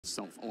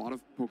itself. A lot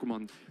of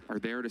Pokemon are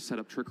there to set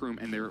up Trick Room,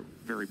 and they're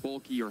very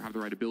bulky or have the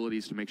right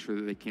abilities to make sure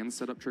that they can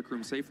set up Trick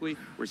Room safely,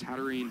 whereas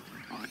Hatterene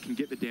can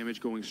get the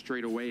damage going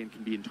straight away and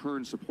can be in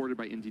turn supported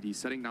by NDD,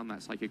 setting down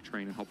that Psychic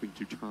Train and helping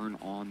to turn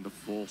on the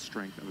full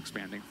strength of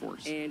Expanding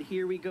Force. And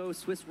here we go,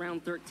 Swiss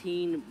round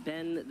 13.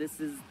 Ben, this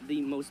is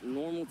the most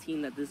normal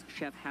team that this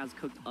chef has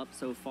cooked up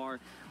so far,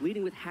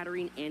 leading with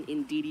Hatterene and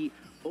Ndidi.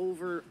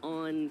 Over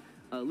on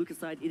Luca's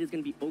side, it is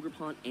going to be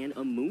Ogerpon and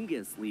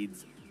Amoonguss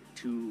leads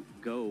to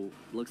go.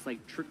 Looks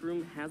like Trick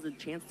Room has a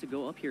chance to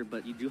go up here,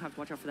 but you do have to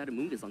watch out for that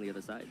Amoonguss on the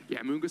other side.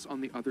 Yeah, Amoonguss on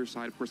the other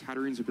side. Of course,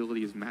 Hatterene's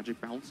ability is Magic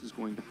Bounce is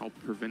going to help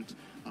prevent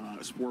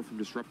Spore from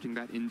disrupting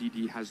that.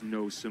 NDD has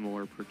no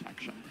similar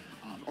protection.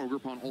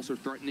 Ogerpon also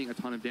threatening a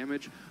ton of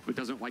damage, but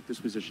doesn't like this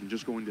position,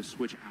 just going to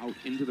switch out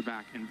into the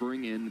back and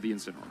bring in the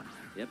Incineroar.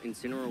 Yep,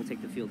 Incineroar will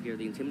take the field here.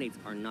 The Intimidates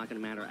are not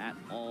going to matter at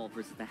all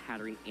versus the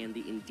Hatterene and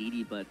the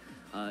Ndidi, but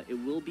it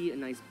will be a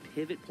nice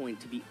pivot point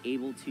to be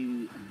able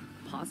to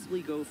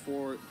possibly go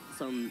for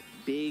some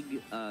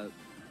big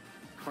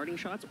carding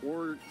shots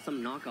or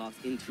some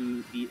knockoffs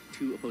into the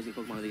two opposing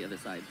Pokemon on the other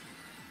side.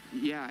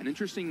 Yeah, an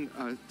interesting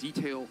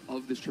detail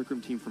of this Trick Room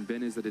team from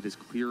Ben is that it is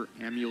clear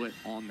Amulet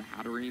on the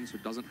Hatterene, so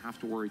it doesn't have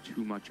to worry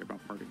too much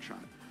about Parting Shot.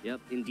 Yep,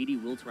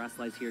 Ndidi will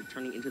Terrasilize here,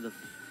 turning into the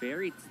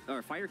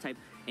Fire type.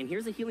 And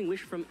here's a Healing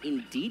Wish from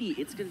Ndidi.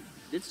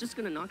 It's just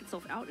gonna knock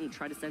itself out and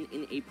try to send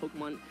in a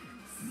Pokemon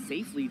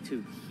safely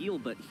to heal.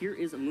 But here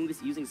is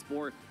Amoonguss using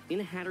Spore in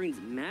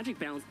Hatterene's Magic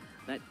Bounce.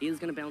 That is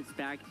going to bounce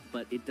back,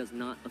 but it does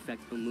not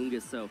affect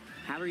Amoonguss. So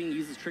Hatterene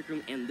uses Trick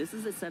Room, and this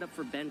is a setup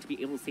for Ben to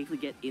be able to safely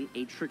get in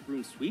a Trick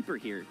Room sweeper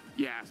here.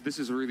 Yeah, this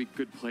is a really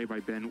good play by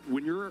Ben.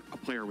 When you're a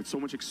player with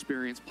so much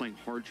experience playing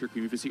hard Trick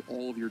Room, you have to see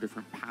all of your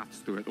different paths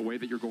through it, the way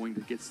that you're going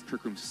to get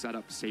Trick Room set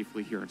up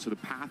safely here. And so the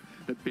path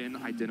that Ben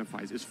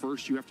identifies is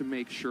first you have to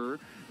make sure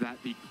that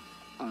the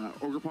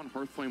Ogerpon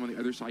Hearthflame on the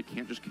other side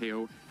can't just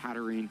KO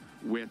Hatterene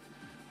with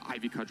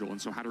Ivy Cudgel,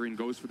 and so Hatterene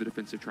goes for the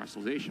defensive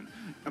Terastallization.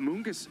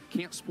 Amoonguss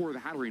can't Spore the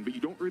Hatterene, but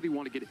you don't really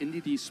want to get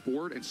NDD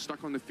spored and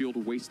stuck on the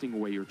field wasting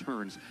away your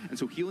turns. And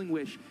so Healing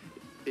Wish,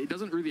 it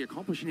doesn't really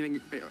accomplish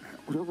anything.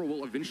 Torkoal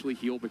will eventually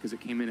heal because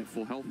it came in at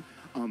full health.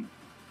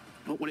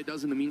 But what it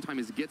does in the meantime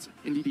is it gets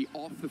NDD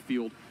off the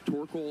field.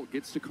 Torkoal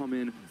gets to come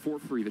in for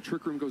free. The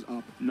Trick Room goes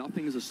up.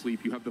 Nothing is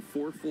asleep. You have the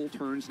 4 full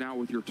turns now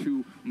with your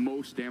 2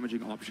 most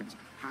damaging options.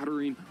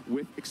 Hatterene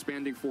with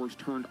Expanding Force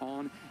turned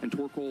on, and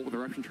Torkoal with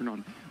Eruption turned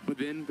on. But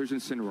then there's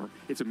Incineroar.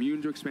 It's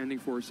immune to Expanding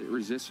Force. It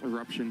resists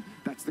Eruption.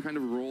 That's the kind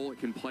of role it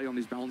can play on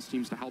these balanced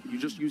teams to help. You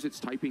just use its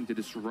typing to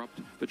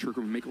disrupt the Trick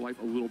Room and make life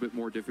a little bit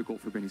more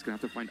difficult for Ben. He's going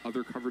to have to find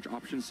other coverage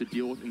options to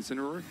deal with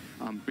Incineroar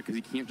because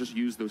he can't just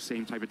use those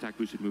same type attack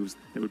boosted moves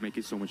that would make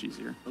it so much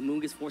easier.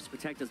 Amoonguss Force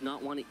Protect does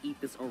not want to eat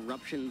this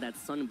Eruption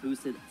that's Sun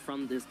boosted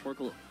from this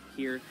Torkoal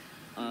here.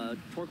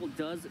 Torkoal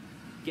does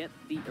get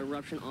the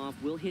Eruption off,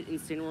 will hit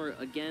Incineroar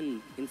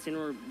again.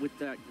 Incineroar with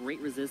that great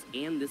resist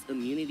and this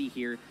immunity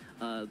here,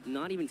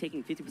 not even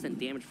taking 50%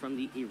 damage from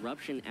the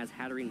Eruption, as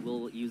Hatterene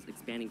will use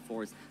Expanding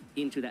Force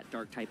into that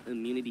Dark type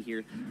immunity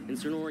here.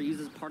 Incineroar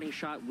uses Parting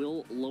Shot,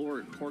 will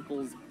lower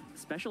Torkoal's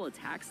special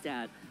attack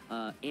stat,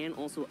 and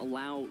also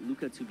allow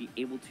Luca to be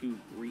able to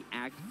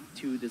react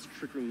to this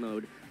Trick Room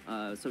mode.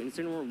 So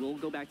Incineroar will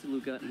go back to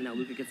Luca. Now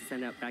Luca gets to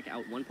send back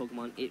out one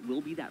Pokemon. It will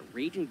be that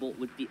Raging Bolt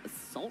with the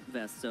Assault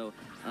Vest. So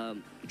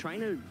trying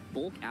to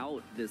bulk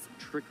out this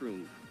Trick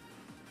Room.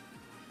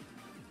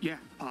 Yeah,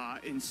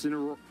 the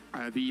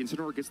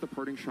Incineroar gets the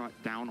Parting Shot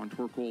down on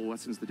Torkoal,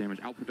 lessens the damage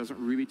output, doesn't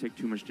really take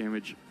too much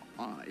damage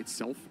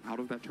itself out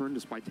of that turn,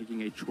 despite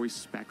taking a Choice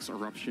Specs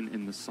Eruption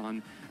in the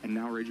Sun. And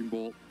now Raging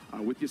Bolt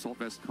with the Assault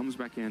Vest comes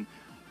back in.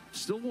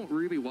 Still won't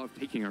really love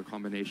taking a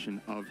combination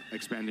of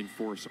Expanding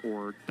Force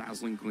or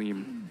Dazzling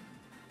Gleam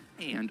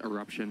and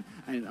Eruption,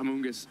 and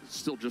Amoonguss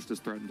still just as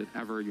threatened as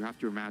ever. You have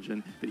to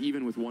imagine that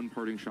even with one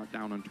Parting Shot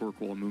down on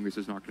Torkoal, Amoonguss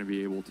is not going to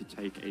be able to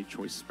take a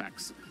Choice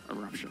Specs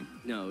Eruption.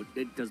 No,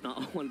 it does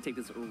not want to take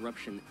this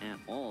Eruption at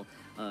all.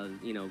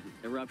 You know,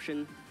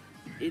 Eruption,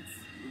 it's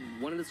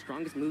one of the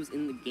strongest moves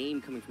in the game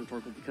coming from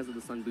Torkoal because of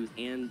the Sun boost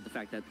and the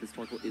fact that this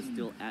Torkoal is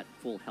still at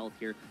full health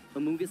here.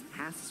 Amoonguss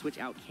has to switch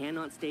out,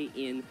 cannot stay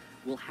in,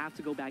 will have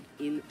to go back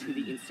into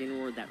the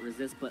Incineroar that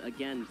resists, but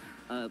again,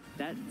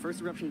 that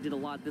first Eruption did a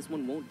lot. This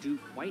one won't do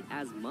quite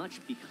as much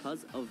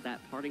because of that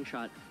Parting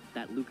Shot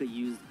that Luca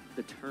used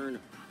the turn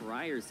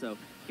prior. So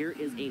here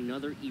is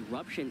another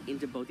Eruption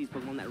into both these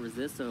Pokemon that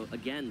resist. So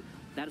again,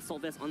 that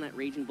Assault Vest on that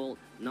Raging Bolt,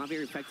 not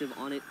very effective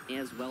on it,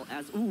 as well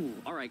as, ooh,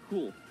 all right,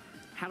 cool.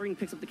 Hatterene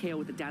picks up the KO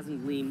with the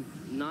Dazzling Gleam,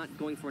 not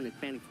going for an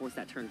Expanding Force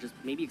that turn, just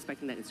maybe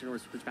expecting that Incineroar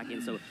to switch back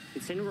in. So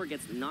Incineroar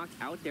gets knocked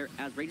out there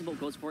as Raging Bolt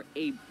goes for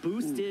a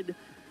boosted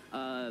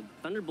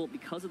Thunderbolt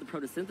because of the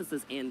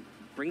Photosynthesis and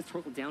brings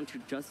Torkoal down to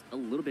just a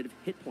little bit of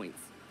hit points.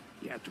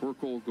 Yeah,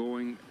 Torkoal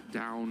going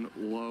down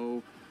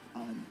low.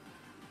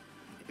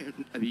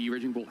 the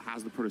Raging Bolt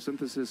has the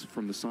photosynthesis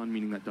from the sun,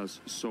 meaning that does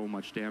so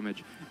much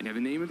damage. And yeah, the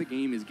name of the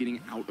game is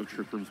getting out of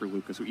Trick Room for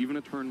Luca. So even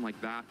a turn like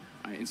that,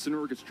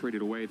 Incineroar gets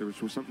traded away. There was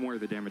something where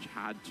the damage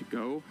had to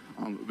go,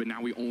 but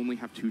now we only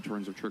have 2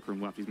 turns of Trick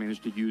Room left. He's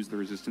managed to use the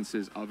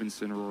resistances of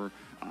Incineroar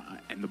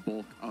and the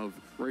bulk of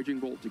Raging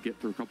Bolt to get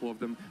through a couple of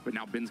them, but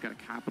now Ben's got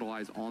to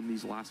capitalize on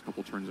these last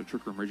couple turns of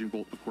Trick Room. Raging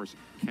Bolt, of course,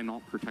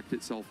 cannot protect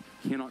itself,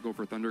 cannot go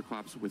for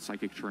Thunderclaps with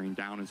Psychic Terrain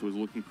down, and so is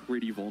looking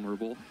pretty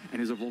vulnerable,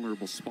 and is a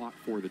vulnerable spot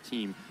for the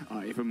team.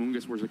 If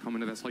Amoonguss were to come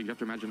into that slot, you have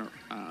to imagine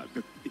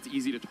it's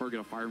easy to target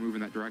a fire move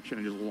in that direction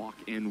and just lock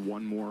in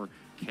one more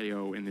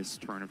KO in this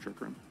turn of Trick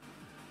Room.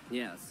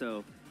 Yeah,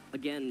 so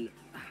again,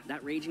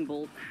 that Raging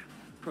Bolt,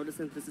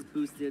 photosynthesis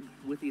boosted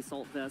with the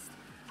Assault Vest,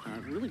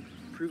 really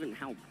proven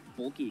how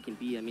bulky it can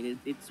be. I mean,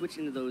 it switched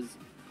into those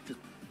just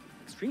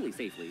extremely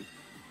safely.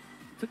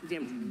 Took the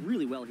damage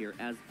really well here,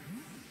 as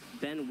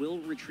Ben will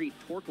retreat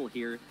Torkoal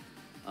here,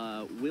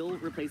 will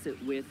replace it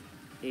with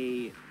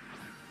an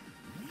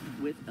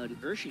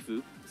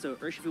Urshifu. So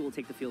Urshifu will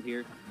take the field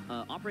here.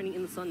 Operating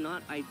in the sun,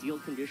 not ideal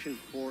condition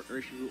for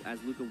Urshifu,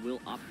 as Luca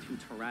will opt to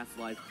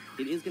Terrasilize.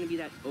 It is going to be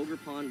that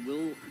Ogerpon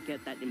will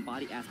get that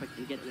Embody aspect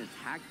and get an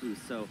attack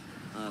boost. So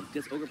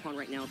this Ogerpon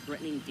right now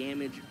threatening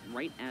damage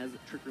right as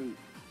Trick Room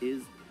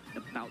is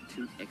about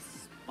to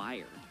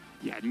expire.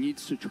 Yeah, it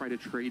needs to try to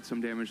trade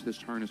some damage this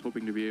turn, is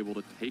hoping to be able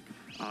to take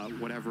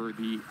whatever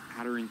the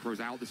Hattering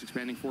throws out. This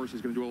Expanding Force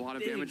is going to do a lot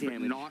of damage,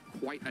 but not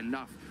quite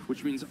enough,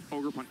 which means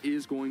Ogerpon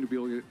is going to be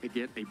able to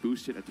get a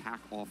boosted attack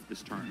off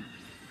this turn.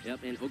 Yep,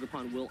 and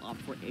Ogerpon will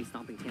opt for a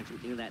Stomping Tantrum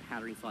into that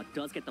Hattering slot.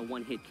 Does get the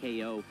one-hit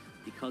KO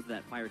because of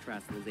that Fire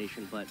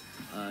Terastallization, but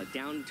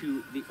down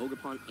to the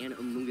Ogerpon and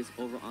Amoonguss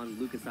over on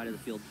Luca's side of the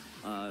field.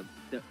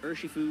 The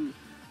Urshifu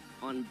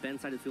on Ben's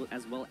side of the field,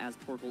 as well as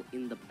Torkoal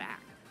in the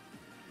back.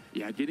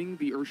 Yeah, getting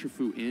the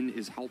Urshifu in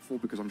is helpful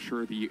because I'm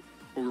sure the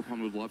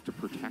Ogerpon would love to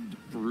protect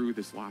through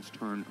this last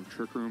turn of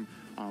Trick Room.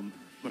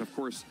 But of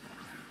course,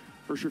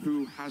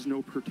 Urshifu has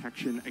no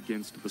protection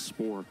against the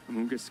Spore.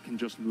 Amoonguss can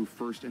just move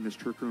first in this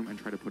Trick Room and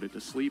try to put it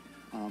to sleep.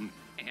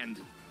 And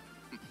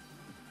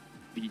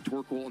the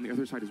Torkoal on the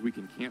other side is weak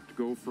and can't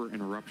go for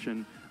an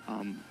Eruption.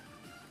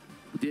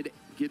 Did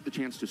get the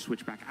chance to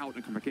switch back out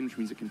and come back in, which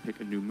means it can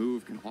pick a new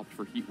move, can opt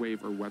for Heat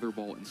Wave or Weather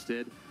Ball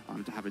instead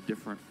to have a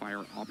different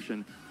fire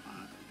option.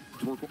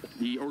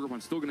 The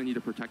Ogerpon's still going to need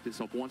to protect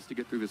itself, wants to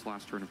get through this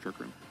last turn of Trick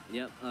Room.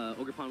 Yep,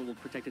 Ogerpon will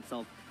protect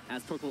itself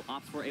as Torkoal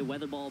opts for a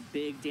Weather Ball,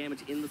 big damage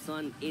in the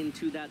sun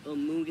into that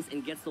Amoonguss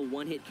and gets the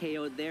one-hit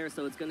KO there.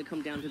 So it's going to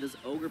come down to this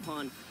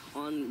Ogerpon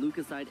on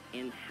Luca's side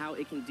and how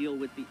it can deal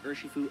with the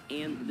Urshifu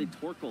and the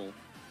Torkoal.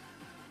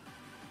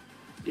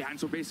 Yeah, and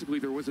so basically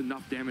there was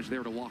enough damage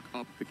there to lock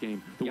up the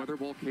game. The Weather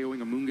Ball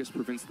KOing Amoonguss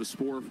prevents the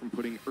Spore from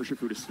putting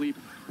Urshifu to sleep,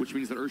 which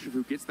means that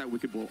Urshifu gets that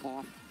Wicked Blow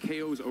off,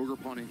 KOs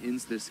Ogerpon and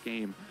ends this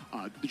game.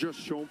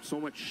 Just so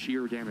much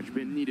sheer damage.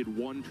 Ben needed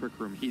one Trick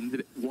Room. He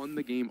won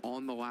the game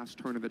on the last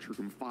turn of the Trick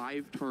Room.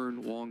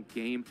 5-turn long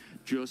game,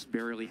 just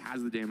barely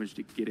has the damage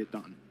to get it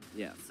done.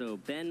 Yeah, so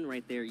Ben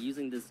right there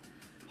using this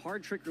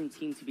hard Trick Room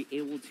team to be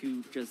able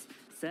to just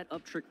set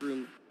up Trick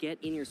Room,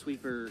 get in your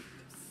sweeper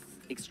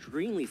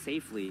extremely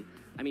safely.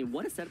 I mean,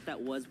 what a setup that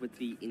was with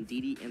the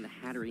Indeedee and the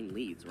Hattering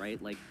leads,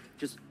 right? Like,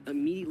 just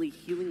immediately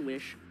Healing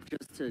Wish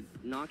just to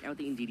knock out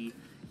the Indeedee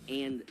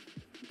and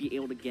be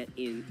able to get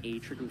in a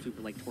Trick Room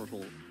sweeper like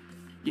Torkoal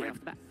right off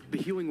the bat. The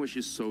Healing Wish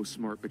is so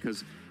smart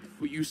because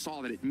you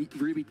saw that it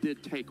really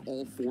did take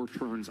all 4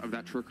 turns of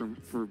that Trick Room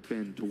for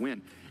Ben to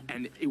win.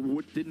 And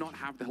it did not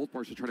have the health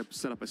bars to try to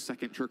set up a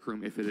second Trick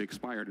Room if it had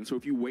expired. And so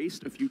if you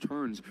waste a few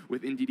turns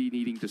with Indeedee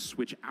needing to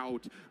switch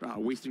out,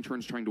 wasting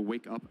turns trying to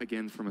wake up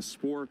again from a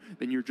Spore,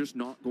 then you're just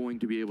not going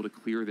to be able to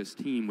clear this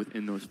team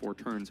within those 4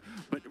 turns.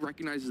 But it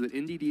recognizes that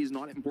Indeedee is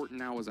not important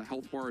now as a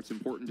health bar. It's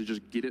important to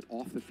just get it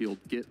off the field,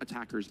 get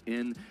attackers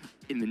in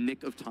the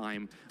nick of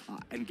time,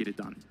 and get it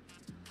done.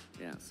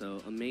 Yeah,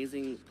 so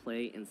amazing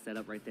play and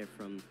setup right there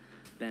from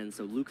Ben.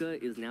 So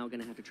Luca is now going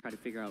to have to try to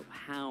figure out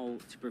how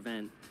to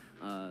prevent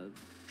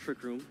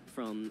Trick Room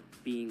from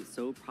being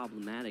so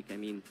problematic. I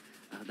mean,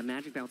 the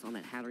magic bounce on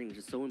that Hattering is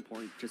just so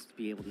important just to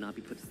be able to not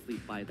be put to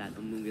sleep by that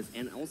Amoonguss.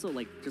 And also,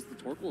 like, just the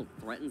Torkoal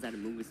threatens that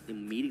Amoonguss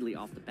immediately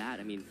off the bat.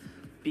 I mean,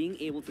 being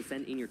able to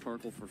send in your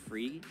Torkoal for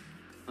free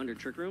under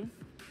Trick Room,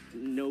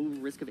 no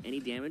risk of any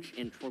damage,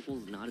 and Torkoal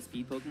is not a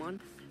speed Pokemon.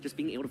 Just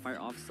being able to fire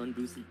off Sun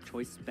boosted,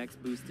 Choice Specs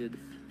boosted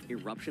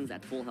Eruptions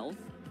at full health,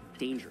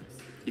 dangerous.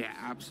 Yeah,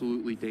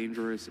 absolutely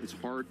dangerous. It's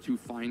hard to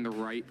find the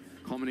right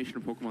combination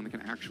of Pokemon that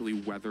can actually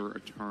weather a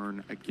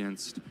turn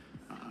against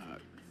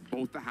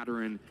both the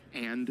Hattering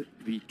and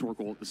the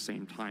Torkoal at the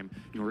same time.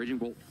 You know, Raging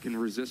Bolt can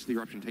resist the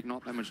Eruption, take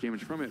not that much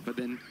damage from it, but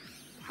then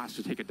has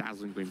to take a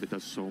Dazzling Gleam that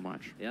does so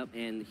much. Yep,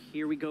 and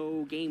here we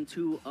go, game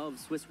 2 of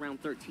Swiss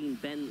Round 13.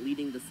 Ben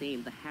leading the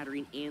same, the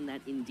Hattering and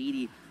that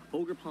Indeedee.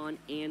 Ogerpon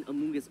and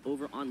Amoonguss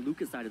over on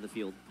Luca's side of the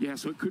field. Yeah,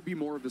 so it could be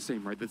more of the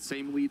same, right? The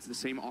same leads, the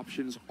same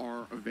options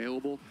are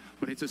available,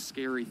 but it's a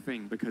scary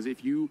thing because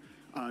if you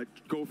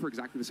go for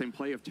exactly the same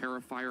play of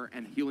Terrifier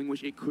and Healing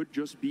Wish. It could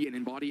just be an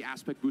Embody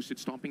aspect boosted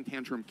Stomping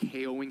Tantrum,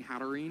 KOing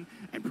Hatterene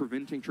and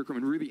preventing Trick Room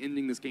and really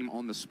ending this game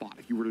on the spot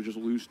if you were to just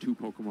lose 2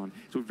 Pokemon.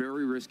 So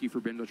very risky for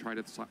Ben to try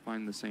to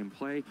find the same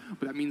play,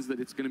 but that means that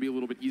it's going to be a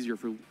little bit easier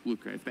for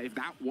Luca. If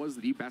that was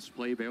the best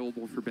play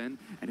available for Ben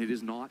and it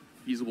is not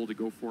feasible to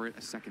go for it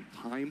a second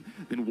time,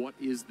 then what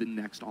is the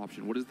next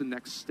option? What is the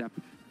next step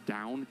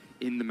down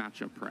in the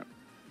matchup prep?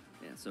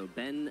 Yeah, so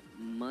Ben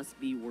must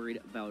be worried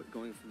about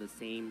going for the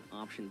same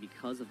option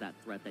because of that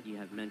threat that you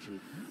have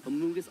mentioned.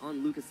 Amoonguss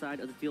on Luca's side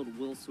of the field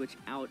will switch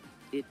out.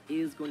 It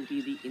is going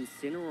to be the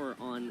Incineroar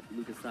on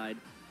Luca's side.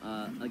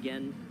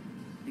 Again,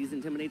 these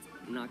Intimidates,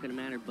 not going to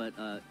matter, but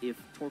if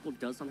Torkoal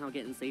does somehow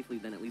get in safely,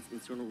 then at least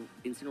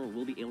Incineroar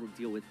will be able to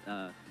deal with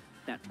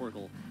that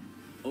Torkoal.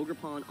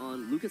 Ogerpon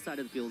on Luca's side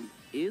of the field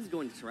is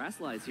going to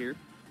Terrasilize here.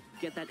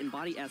 Get that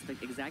Embody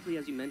aspect exactly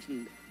as you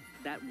mentioned.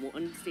 That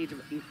one stage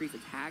of increased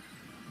attack,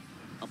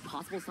 a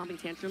possible Stomping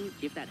Tantrum,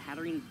 if that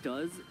Hatterene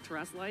does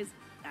Terrasilize,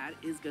 that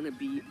is going to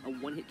be a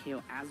one-hit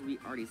KO as we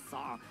already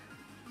saw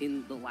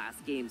in the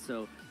last game.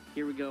 So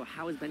here we go.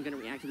 How is Ben going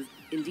to react to this?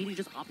 Indeed,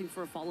 just opting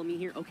for a follow me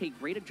here. Okay,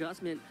 great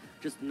adjustment.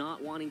 Just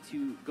not wanting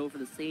to go for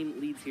the same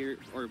leads here,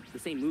 or the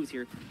same moves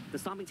here. The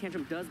Stomping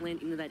Tantrum does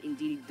land into that.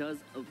 Indeed, does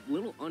a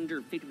little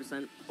under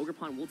 50%.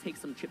 Ogerpon will take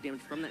some chip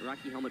damage from that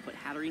Rocky Helmet, but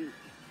Hatterene,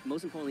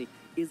 most importantly,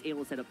 is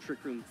able to set up Trick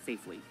Room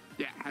safely.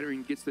 Yeah,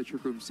 Hatterene gets the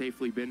Trick Room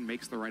safely. Ben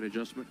makes the right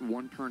adjustment.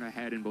 1 turn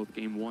ahead in both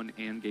Game 1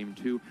 and Game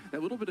 2.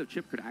 That little bit of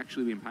chip could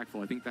actually be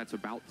impactful. I think that's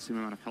about the same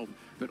amount of health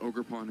that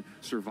Ogerpon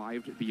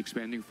survived the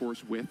Expanding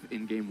Force with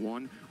in Game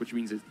 1, which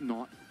means it's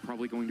not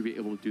probably going to be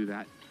able to do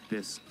that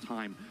this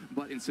time.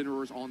 But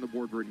Incineroar's on the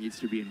board where it needs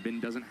to be, and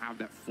Ben doesn't have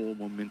that full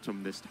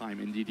momentum this time.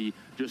 NDD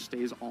just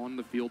stays on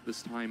the field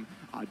this time,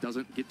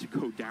 doesn't get to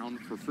go down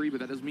for free, but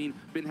that doesn't mean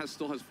Ben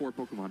still has 4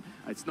 Pokemon.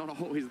 It's not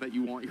always that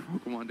you want your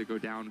Pokemon to go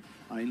down.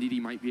 NDD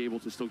might be able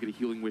to still get a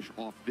Healing Wish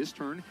off this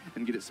turn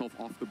and get itself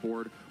off the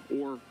board,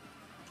 or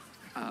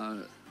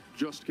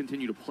just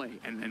continue to play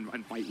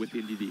and fight with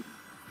NDD.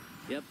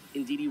 Yep,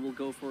 Indeedee will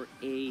go for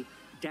a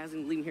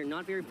Dazzling Gleam here.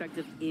 Not very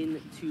effective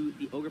into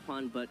the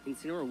Ogerpon, but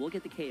Incineroar will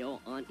get the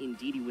KO on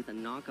Indeedee with a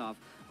knockoff.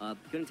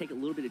 Going to take a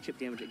little bit of chip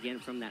damage again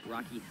from that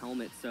Rocky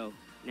Helmet. So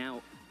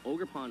now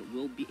Ogerpon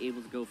will be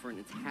able to go for an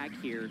attack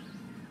here.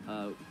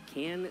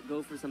 Can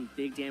go for some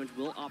big damage.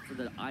 Will opt for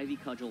the Ivy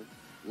Cudgel.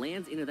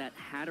 Lands into that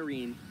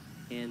Hatterene,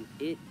 and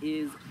it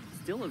is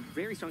still a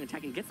very strong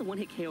attack and gets the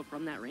one-hit KO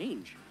from that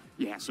range.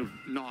 Yeah, so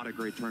not a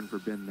great turn for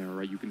Ben there,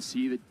 right? You can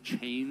see the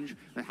change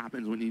that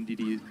happens when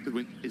NDD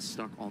is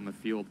stuck on the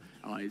field.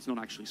 It's not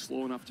actually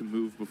slow enough to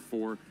move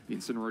before the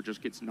Incineroar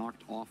just gets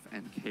knocked off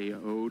and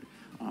KO'd.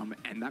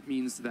 And that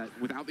means that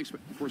without the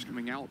Force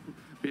coming out,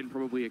 Ben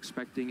probably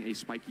expecting a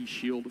spiky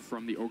shield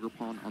from the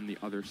Ogerpon on the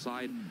other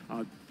side.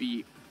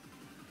 The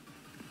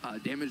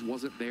damage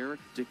wasn't there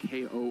to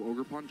KO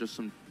Ogerpon, just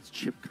some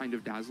chip kind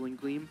of Dazzling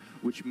Gleam,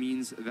 which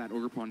means that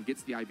Ogerpon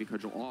gets the Ivy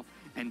Cudgel off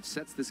and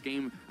sets this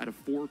game at a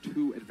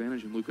 4-2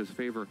 advantage in Luca's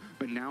favor.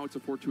 But now it's a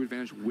 4-2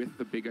 advantage with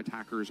the big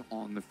attackers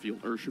on the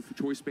field.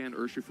 Choice Band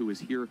Urshifu is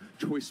here.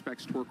 Choice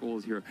Specs Torkoal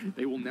is here.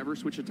 They will never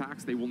switch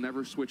attacks. They will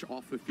never switch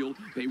off the field.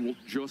 They will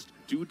just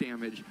do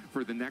damage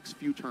for the next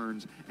few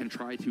turns and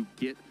try to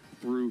get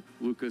through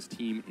Luca's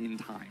team in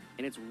time.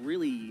 And it's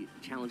really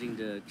challenging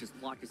to just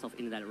lock yourself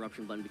into that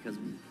Eruption button, because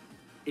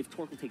if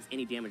Torkoal takes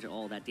any damage at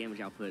all, that damage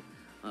output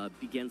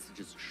begins to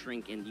just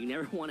shrink, and you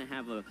never want to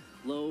have a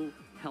low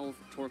health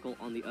Torkoal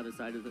on the other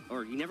side of the,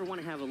 or you never want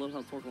to have a low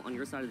health Torkoal on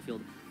your side of the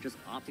field just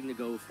opting to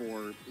go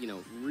for, you know,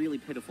 really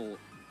pitiful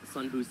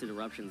sun boosted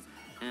eruptions,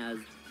 as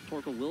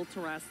Torkoal will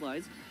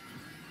Terrasilize.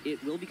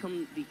 It will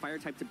become the fire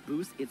type to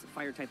boost its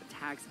fire type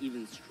attacks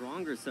even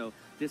stronger. So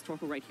this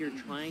Torkoal right here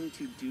trying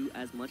to do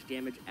as much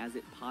damage as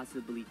it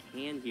possibly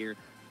can here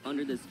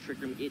under this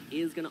Trick Room. It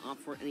is going to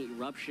opt for an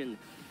Eruption.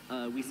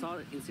 We saw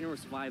Incineroar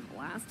survive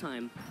last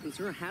time.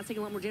 Incineroar has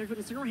taken a lot more damage, but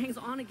Incineroar hangs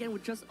on again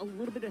with just a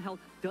little bit of health.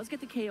 Does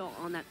get the KO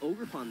on that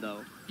Ogerpon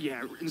though.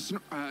 Yeah,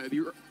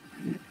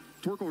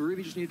 Torkoal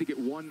really just needed to get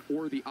one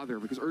or the other,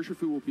 because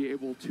Urshifu will be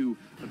able to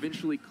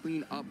eventually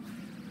clean up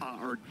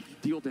or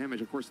deal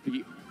damage. Of course,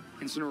 the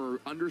Incineroar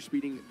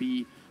underspeeding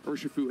the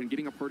Urshifu and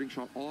getting a parting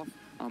shot off,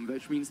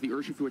 which means the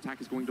Urshifu attack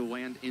is going to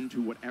land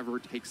into whatever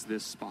takes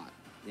this spot.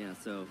 Yeah,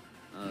 so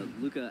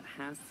Luca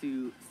has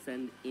to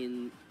send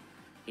in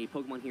a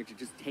Pokemon here to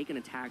just take an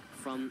attack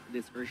from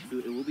this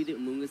Urshifu. It will be the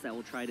Amoonguss that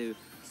will try to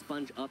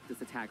sponge up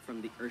this attack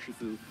from the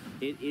Urshifu.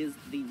 It is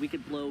the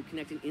Wicked Blow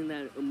connecting in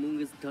that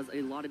Amoonguss does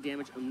a lot of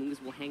damage.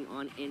 Amoonguss will hang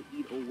on and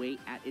eat away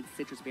at its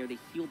Citrus Bear to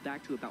heal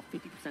back to about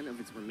 50% of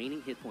its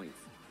remaining hit points.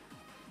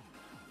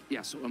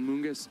 Yeah, so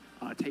Amoonguss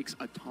takes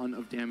a ton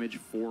of damage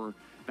for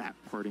that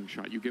parting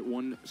shot. You get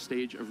one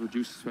stage of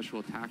reduced special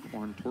attack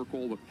on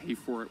Torkoal, but pay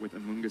for it with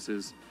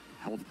Amoonguss's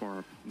health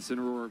bar.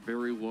 Incineroar,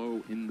 very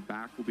low in the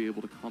back, will be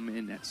able to come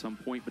in at some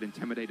point, but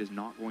Intimidate is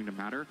not going to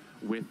matter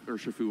with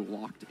Urshifu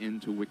locked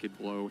into Wicked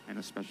Blow and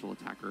a special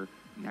attacker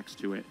next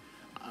to it.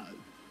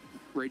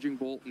 Raging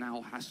Bolt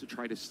now has to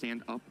try to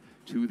stand up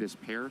to this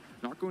pair.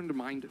 Not going to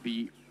mind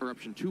the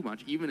Eruption too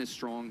much, even as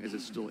strong as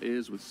it still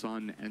is with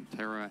Sun and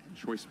Terra and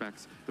Choice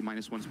Specs. The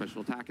 -1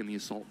 special attack and the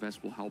Assault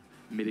Vest will help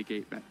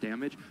mitigate that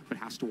damage, but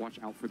has to watch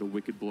out for the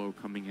Wicked Blow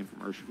coming in from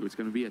Urshifu. It's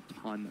going to be a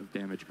ton of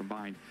damage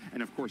combined.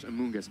 And of course,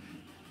 Amoonguss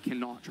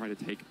cannot try to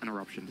take an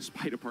Eruption,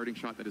 despite a parting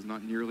shot that is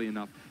not nearly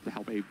enough to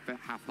help a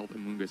half-health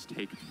Amoonguss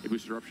take a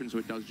boosted Eruption, so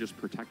it does just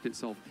protect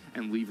itself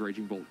and leave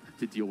Raging Bolt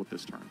to deal with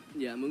this turn.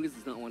 Yeah, Amoonguss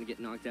does not want to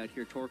get knocked out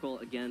here. Torkoal,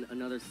 again,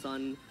 another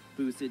Sun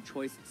boosted,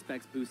 Choice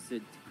Specs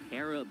boosted,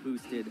 Terra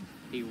boosted,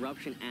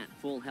 Eruption at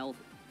full health,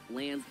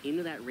 lands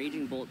into that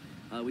Raging Bolt.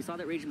 We saw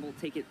that Raging Bolt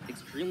take it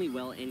extremely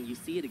well, and you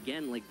see it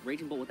again, like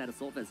Raging Bolt with that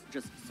Assault Vest,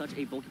 just such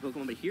a bulky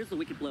Pokemon, but here's the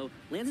Wicked Blow,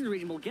 lands into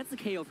Raging Bolt, gets the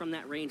KO from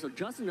that range, so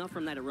just enough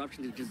from that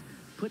Eruption to just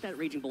put that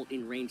Raging Bolt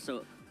in range.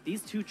 So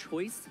these two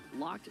Choice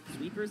locked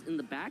sweepers in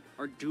the back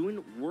are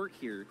doing work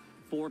here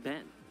for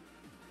Ben.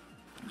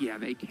 Yeah,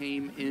 they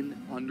came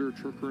in under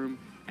Trick Room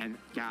and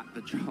got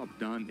the job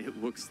done.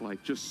 It looks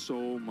like just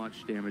so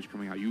much damage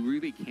coming out. You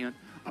really can't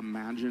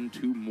imagine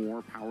two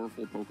more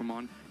powerful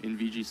Pokemon in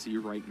VGC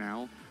right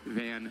now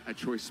than a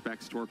Choice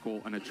Specs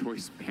Torkoal and a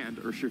Choice Band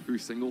Urshifu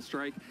single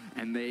strike,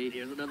 and they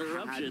Here's another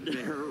had Eruption.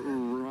 their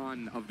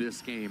run of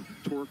this game.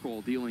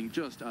 Torkoal dealing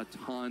just a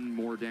ton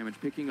more damage,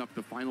 picking up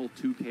the final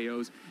 2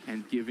 KOs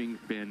and giving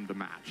Ben the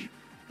match.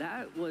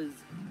 That was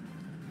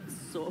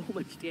so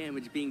much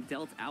damage being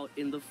dealt out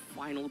in the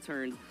final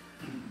turns.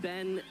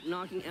 Ben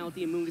knocking out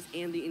the Amoonguss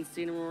and the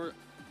Incineroar,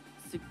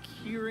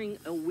 securing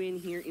a win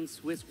here in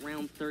Swiss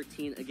round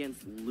 13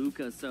 against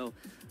Luca. So,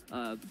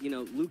 you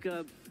know,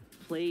 Luca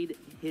played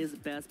his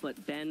best,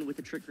 but Ben with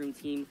the Trick Room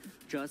team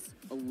just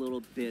a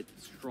little bit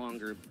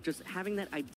stronger. Just having that